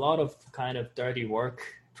 but it's a lot of kind of dirty work.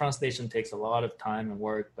 Translation takes a lot of time and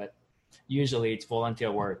work, but usually it's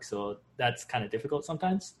volunteer work, so that's kind of difficult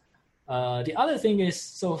sometimes. The other thing is,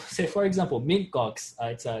 so say for example, MintGox,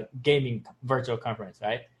 it's a gaming virtual conference,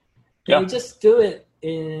 right? They just do it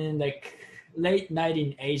in like late night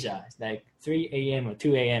in Asia. It's like 3 a.m. or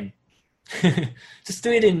 2 a.m. Just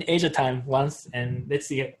do it in Asia time once and let's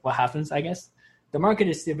see what happens, I guess. The market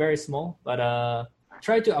is still very small, but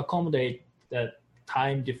try to accommodate the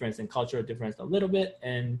time difference and cultural difference a little bit,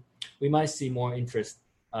 and we might see more interest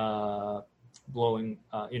growing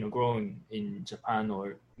in Japan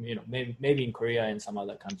or maybe in Korea and some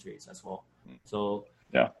other countries as well. So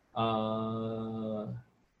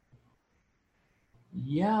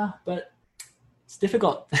but it's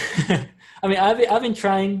difficult. I mean, I've been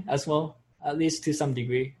trying as well, at least to some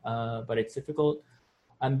degree, but it's difficult.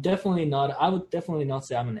 I would definitely not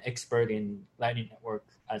say I'm an expert in Lightning Network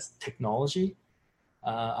as technology.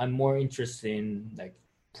 I'm more interested in like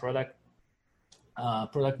product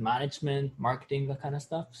management, marketing, that kind of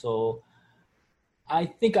stuff. So I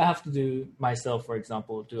think I have to do myself, for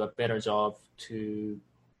example, do a better job to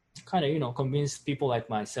kind of, convince people like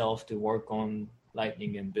myself to work on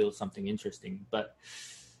Lightning and build something interesting. But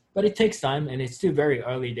it takes time, and it's still very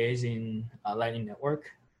early days in Lightning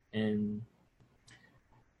Network, and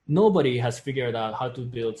nobody has figured out how to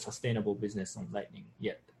build sustainable business on Lightning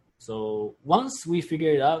yet. So once we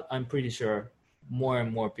figure it out, I'm pretty sure more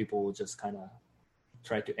and more people will just kind of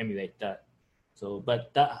try to emulate that. So,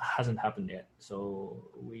 but that hasn't happened yet. So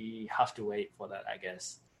we have to wait for that, I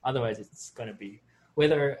guess. Otherwise, it's going to be,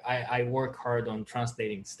 whether I work hard on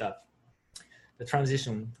translating stuff, the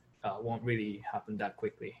transition won't really happen that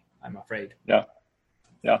quickly, I'm afraid. Yeah.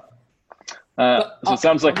 So it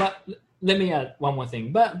sounds like... Let me add one more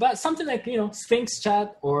thing. But something like, Sphinx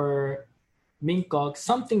Chat or MintGox,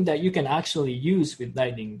 something that you can actually use with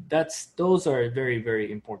Lightning, those are very,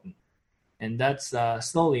 very important. And that's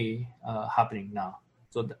slowly happening now.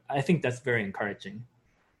 So I think that's very encouraging.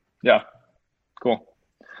 Yeah, cool.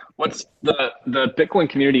 What's the Bitcoin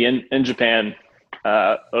community in Japan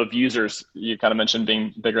of users? You kind of mentioned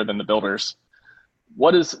being bigger than the builders.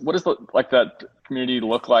 What is that community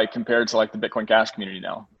look like compared to like the Bitcoin Cash community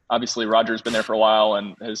now? Obviously, Roger's been there for a while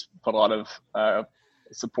and has put a lot of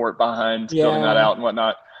support behind building that out and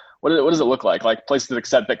whatnot. What does it look like? Like places that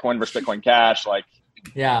accept Bitcoin versus Bitcoin Cash, like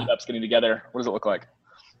meetups getting together. What does it look like?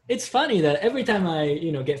 It's funny that every time I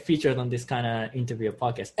get featured on this kind of interview or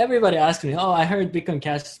podcast, everybody asks me, "Oh, I heard Bitcoin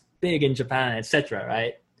Cash is big in Japan, etc."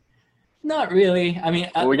 Right? Not really. I mean,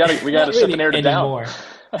 we got to shut the narrative down.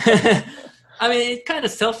 I mean, it kind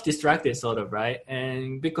of self-destructed sort of, right?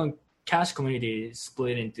 And Bitcoin Cash community is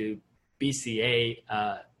split into BSV.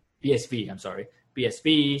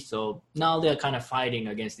 So now they're kind of fighting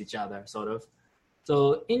against each other, sort of.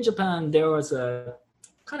 So in Japan, there was a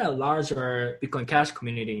kind of larger Bitcoin Cash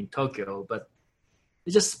community in Tokyo, but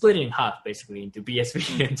it's just split in half basically into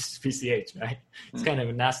BSV and BCH, right? It's kind of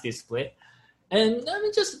a nasty split. And I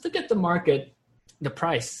mean, just look at the market, the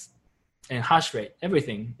price and hash rate,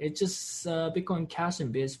 everything. It just Bitcoin Cash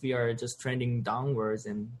and BSV are just trending downwards,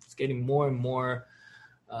 and it's getting more and more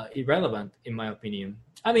irrelevant, in my opinion.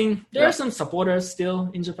 I mean, there are some supporters still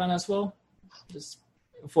in Japan as well. Just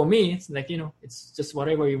for me, it's like, it's just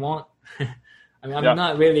whatever you want. I mean, I'm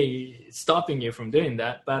not really stopping you from doing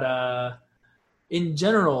that, but in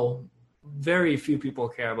general, very few people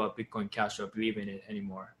care about Bitcoin Cash or believe in it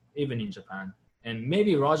anymore, even in Japan. And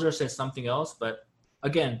maybe Roger says something else, but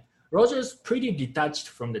again, Roger's pretty detached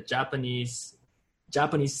from the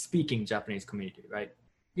Japanese-speaking Japanese community, right?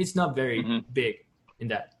 It's not very big in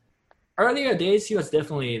that. Earlier days, he was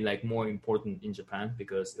definitely like more important in Japan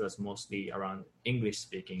because it was mostly around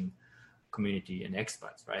English-speaking community and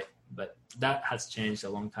expats, right? But that has changed a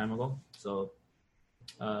long time ago. So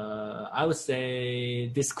I would say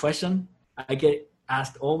this question, I get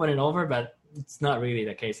asked over and over, but it's not really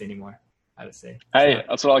the case anymore, I would say. Hey,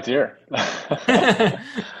 that's what I like to hear.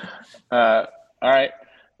 All right.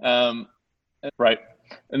 Right.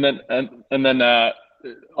 And then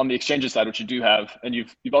on the exchanges side, which you do have, and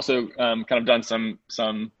you've also kind of done some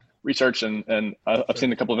research, and I've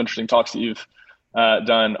seen a couple of interesting talks that you've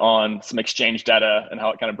done on some exchange data and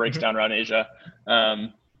how it kind of breaks down around Asia.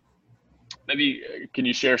 Maybe can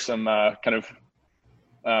you share some kind of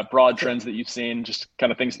broad trends that you've seen, just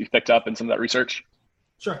kind of things that you've picked up in some of that research?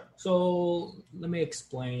 Sure. So let me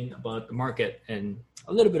explain about the market and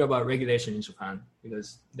a little bit about regulation in Japan,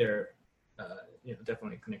 because they're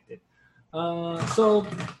definitely connected. So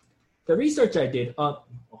the research I did,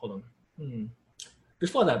 hold on.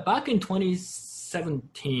 Before that, back in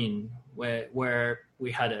 2017, where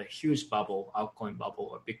we had a huge bubble, altcoin bubble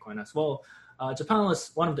or Bitcoin as well, Japan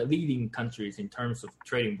was one of the leading countries in terms of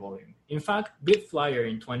trading volume. In fact, Bitflyer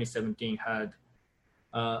in 2017 had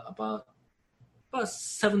about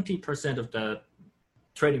 70% of the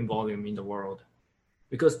trading volume in the world,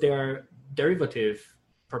 because their derivative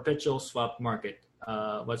perpetual swap market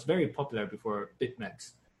was very popular before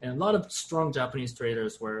BitMEX. And a lot of strong Japanese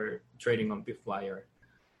traders were trading on Bitflyer.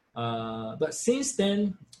 But since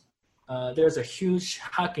then, there's a huge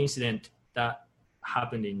hack incident that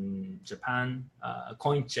happened in Japan.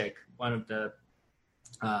 CoinCheck, one of the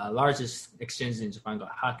largest exchanges in Japan,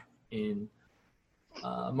 got hacked in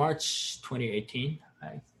March 2018.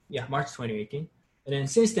 March 2018. And then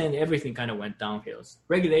since then, everything kind of went downhill.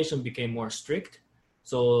 Regulation became more strict.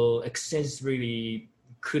 So exchanges really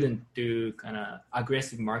couldn't do kind of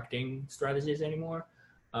aggressive marketing strategies anymore.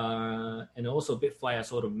 And also Bitflyer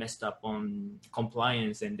sort of messed up on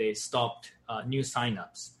compliance, and they stopped new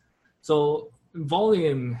signups. So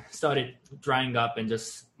volume started drying up and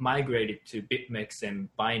just migrated to BitMEX and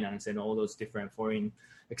Binance and all those different foreign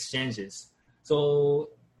exchanges.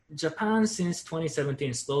 So Japan, since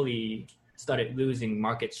 2017, slowly started losing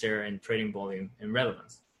market share and trading volume and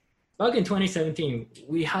relevance. Back in 2017,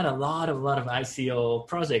 we had a lot of ICO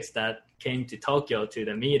projects that came to Tokyo to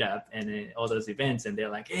the meetup and all those events, and they're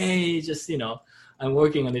like, hey, just, I'm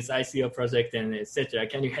working on this ICO project and etc.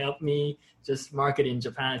 Can you help me just market in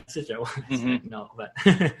Japan, etc. No, but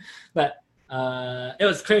it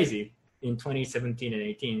was crazy in 2017 and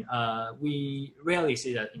 18. We rarely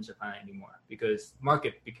see that in Japan anymore because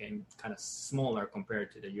market became kind of smaller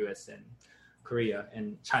compared to the US and Korea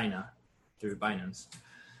and China through Binance.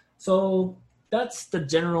 So that's the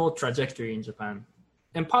general trajectory in Japan.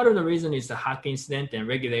 And part of the reason is the hack incident and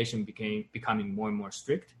regulation becoming more and more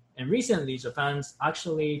strict. And recently, Japan's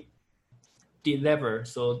actually delever,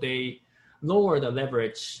 so they lower the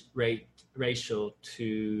leverage ratio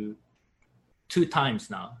to 2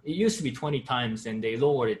 times now. It used to be 20 times, and they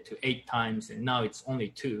lowered it to 8 times, and now it's only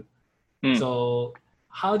 2. So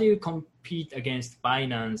how do you compete against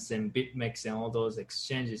Binance and BitMEX and all those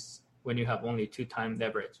exchanges when you have only 2 times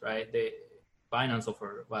leverage, right? Binance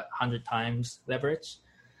offer 100 times leverage.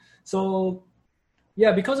 So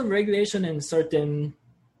yeah, because of regulation and certain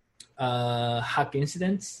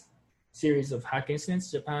series of hack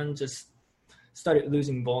incidents, Japan just started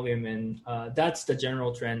losing volume, and that's the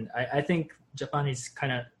general trend. I think Japan is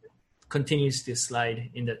kind of continues to slide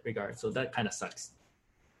in that regard, so that kind of sucks.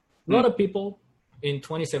 A lot of people in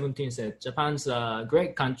 2017 said Japan's a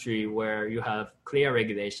great country where you have clear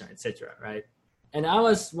regulation, etc., right? And I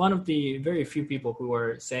was one of the very few people who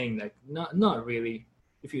were saying like, not really.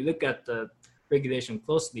 If you look at the regulation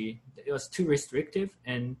closely, it was too restrictive,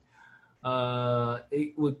 and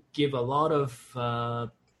it would give a lot of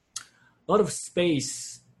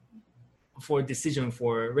space for decision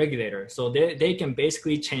for regulator. So they can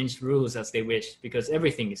basically change rules as they wish because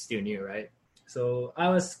everything is still new, right? So I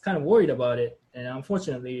was kind of worried about it. And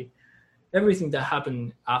unfortunately, everything that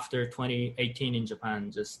happened after 2018 in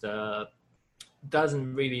Japan just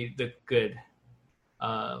doesn't really look good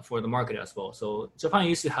for the market as well. So Japan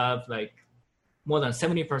used to have like more than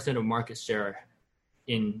 70% of market share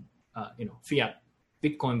in fiat,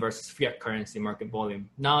 Bitcoin versus fiat currency market volume.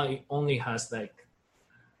 Now it only has like,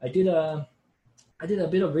 I did a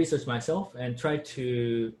bit of research myself and tried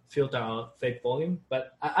to filter out fake volume,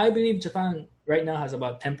 but I believe Japan right now has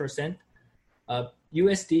about 10%.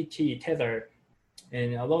 USDT, Tether,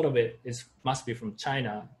 and a lot of it must be from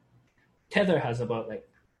China. Tether has about like,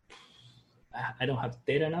 I don't have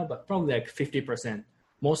data now, but probably like 50%,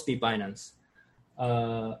 mostly Binance.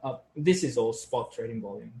 This is all spot trading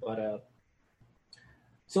volume, but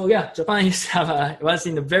so yeah, Japan used to was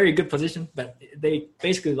in a very good position, but they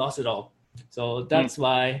basically lost it all. So that's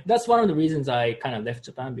one of the reasons I kind of left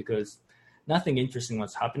Japan, because nothing interesting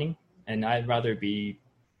was happening, and I'd rather be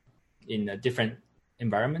in a different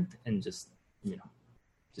environment and just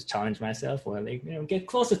challenge myself, or like get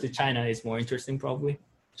closer to China is more interesting, probably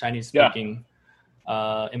Chinese speaking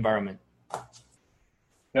environment.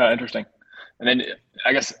 Yeah, interesting. And then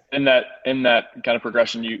I guess in that kind of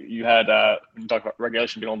progression, you had when you talk about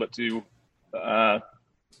regulation being a little bit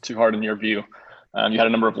too hard in your view. You had a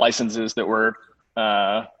number of licenses that were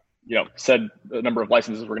said a number of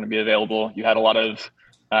licenses were going to be available. You had a lot of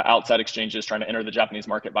outside exchanges trying to enter the Japanese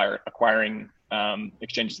market by acquiring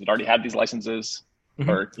exchanges that already had these licenses,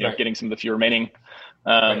 or getting some of the few remaining.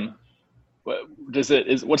 What's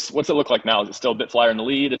it look like now? Is it still Bitflyer in the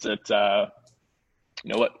lead? Is it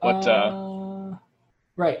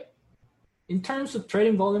right. In terms of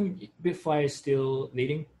trading volume, Bitflyer is still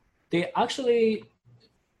leading. They actually,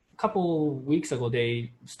 a couple weeks ago,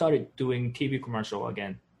 they started doing TV commercial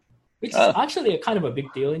again, which is actually a kind of a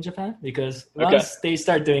big deal in Japan, because once they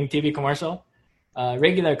start doing TV commercial,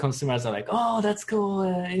 regular consumers are like, oh, that's cool.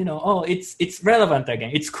 It's relevant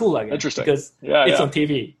again. It's cool again. Interesting. Because it's on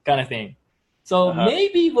TV kind of thing. So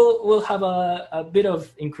maybe we'll have a bit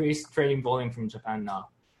of increased trading volume from Japan now.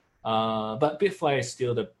 But Bitflyer is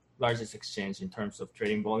still the largest exchange in terms of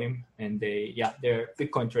trading volume, and their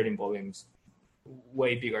Bitcoin trading volume is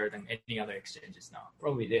way bigger than any other exchanges now.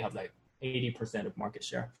 Probably they have like 80% of market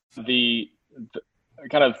share. The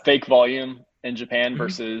kind of fake volume in Japan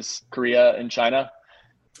versus Korea and China.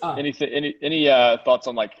 Any thoughts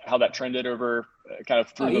on like how that trended over kind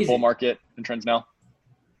of through the bull market and trends now?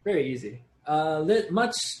 Very easy.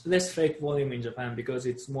 Much less fake volume in Japan because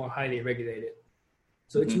it's more highly regulated.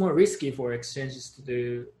 So it's more risky for exchanges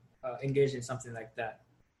to engage in something like that.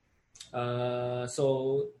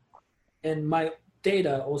 And my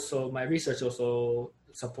data also, my research also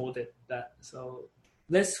supported that. So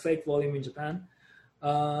less fake volume in Japan.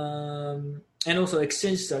 And also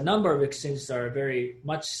exchanges, the number of exchanges are very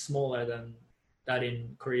much smaller than that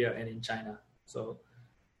in Korea and in China. So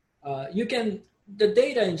the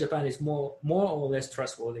data in Japan is more or less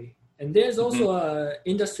trustworthy. And there's also a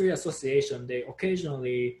industry association. They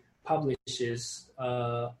occasionally publishes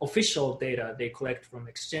official data they collect from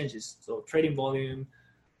exchanges. So trading volume,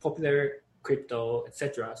 popular crypto,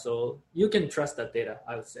 etc. So you can trust that data,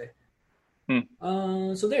 I would say.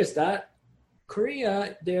 So there's that.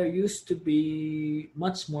 Korea, there used to be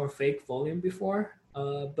much more fake volume before,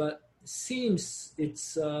 but seems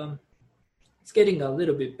it's getting a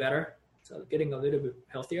little bit better. So getting a little bit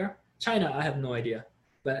healthier. China, I have no idea,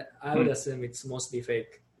 but I would assume it's mostly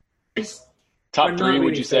fake. Top three,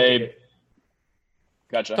 would you say?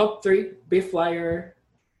 Gotcha. Top three: Bitflyer,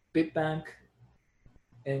 Bitbank,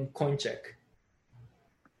 and Coincheck.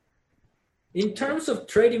 In terms of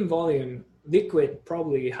trading volume, Liquid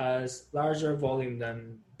probably has larger volume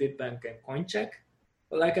than Bitbank and Coincheck.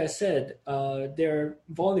 But like I said, their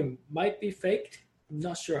volume might be faked. I'm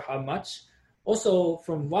not sure how much. Also,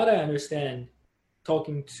 from what I understand,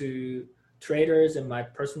 talking to traders and my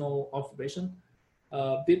personal observation,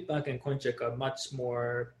 Bitbank and Coincheck are much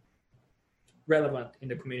more relevant in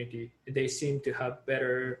the community. They seem to have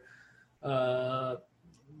better,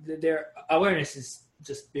 their awareness is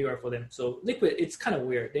just bigger for them. So Liquid, it's kind of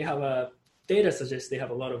weird. They have data suggests they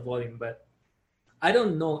have a lot of volume, but I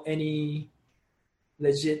don't know any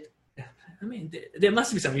legit, I mean, there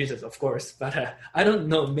must be some users, of course, but I don't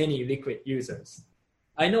know many Liquid users.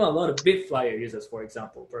 I know a lot of Bitflyer users, for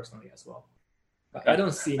example, personally as well. I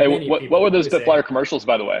don't see Hey, many people. what were those who say, BitFlyer commercials,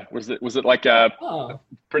 by the way? Was it like a oh,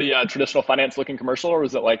 pretty traditional finance looking commercial, or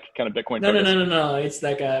was it like kind of Bitcoin? no. It's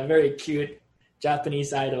like a very cute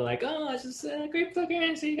Japanese idol, like, oh, it's just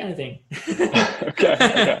cryptocurrency kind of thing.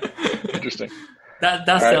 Okay. Interesting. That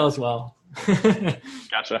right. sells well.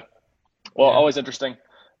 Gotcha. Well, always interesting.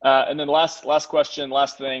 And then last question,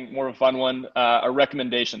 last thing, more of a fun one, a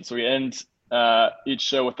recommendation. So we end each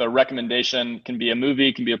show with a recommendation. Can be a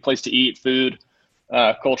movie, can be a place to eat, food,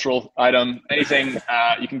 cultural item, anything.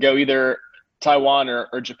 You can go either Taiwan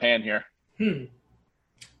or Japan here.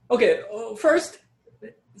 Okay, first,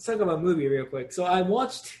 let's talk about movie real quick. So I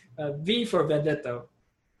watched V for Vendetta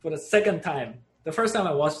for the second time. The first time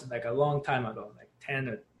I watched it like a long time ago, like 10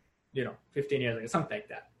 or 15 years ago, something like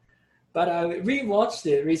that. But I rewatched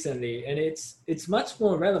it recently, and it's much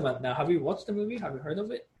more relevant now. Have you watched the movie? Have you heard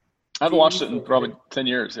of it? I haven't watched it in probably 10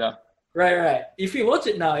 years, yeah. Right. If you watch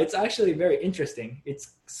it now, it's actually very interesting.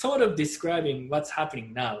 It's sort of describing what's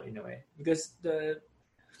happening now in a way, because the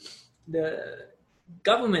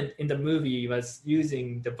government in the movie was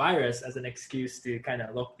using the virus as an excuse to kind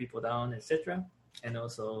of lock people down, etc. And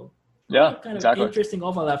also kind of interesting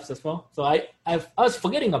overlaps as well. So I was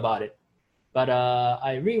forgetting about it, but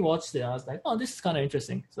I rewatched it and I was like, oh, this is kind of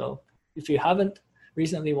interesting. So if you haven't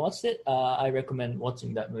recently watched it, I recommend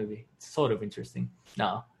watching that movie. It's sort of interesting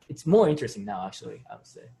now. It's more interesting now, actually, I would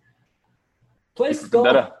say. Place to go,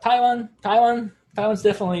 Taiwan. Taiwan's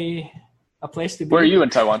definitely a place to be. Where are you in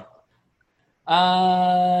Taiwan?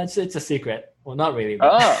 It's a secret. Well, not really.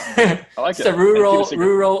 But I like it's a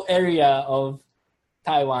rural area of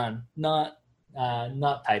Taiwan, not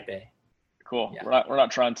Taipei. Cool. Yeah. We're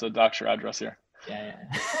not trying to dox your address here. Yeah.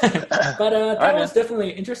 But Taiwan's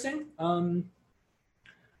definitely interesting.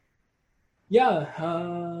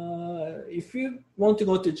 If you want to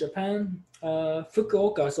go to Japan,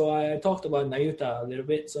 Fukuoka. So I talked about Nayuta a little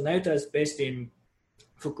bit. So Nayuta is based in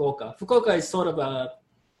Fukuoka. Fukuoka is sort of a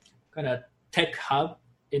kind of tech hub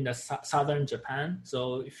in the southern Japan.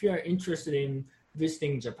 So if you're interested in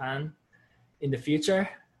visiting Japan in the future,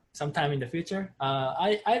 sometime in the future,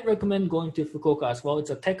 I recommend going to Fukuoka as well. It's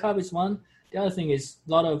a tech hub is one. The other thing is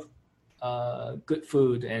a lot of good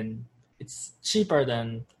food, and it's cheaper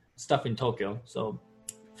than stuff in Tokyo. So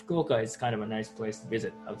Fukuoka is kind of a nice place to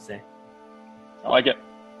visit, I would say. I like it.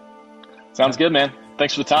 Sounds good, man.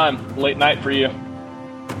 Thanks for the time. Late night for you.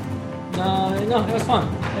 No, it was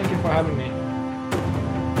fun. Thank you for having me.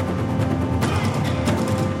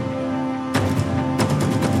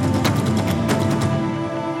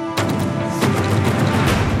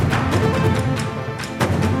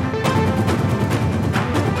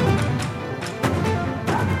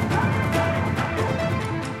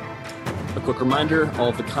 Quick reminder, all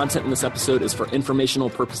of the content in this episode is for informational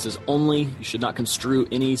purposes only. You should not construe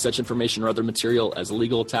any such information or other material as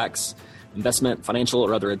legal, tax, investment, financial,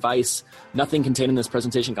 or other advice. Nothing contained in this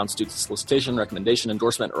presentation constitutes a solicitation, recommendation,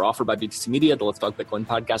 endorsement, or offer by BTC Media, the Let's Talk Bitcoin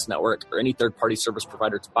podcast network, or any third-party service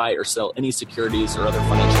provider to buy or sell any securities or other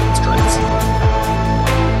financial instruments.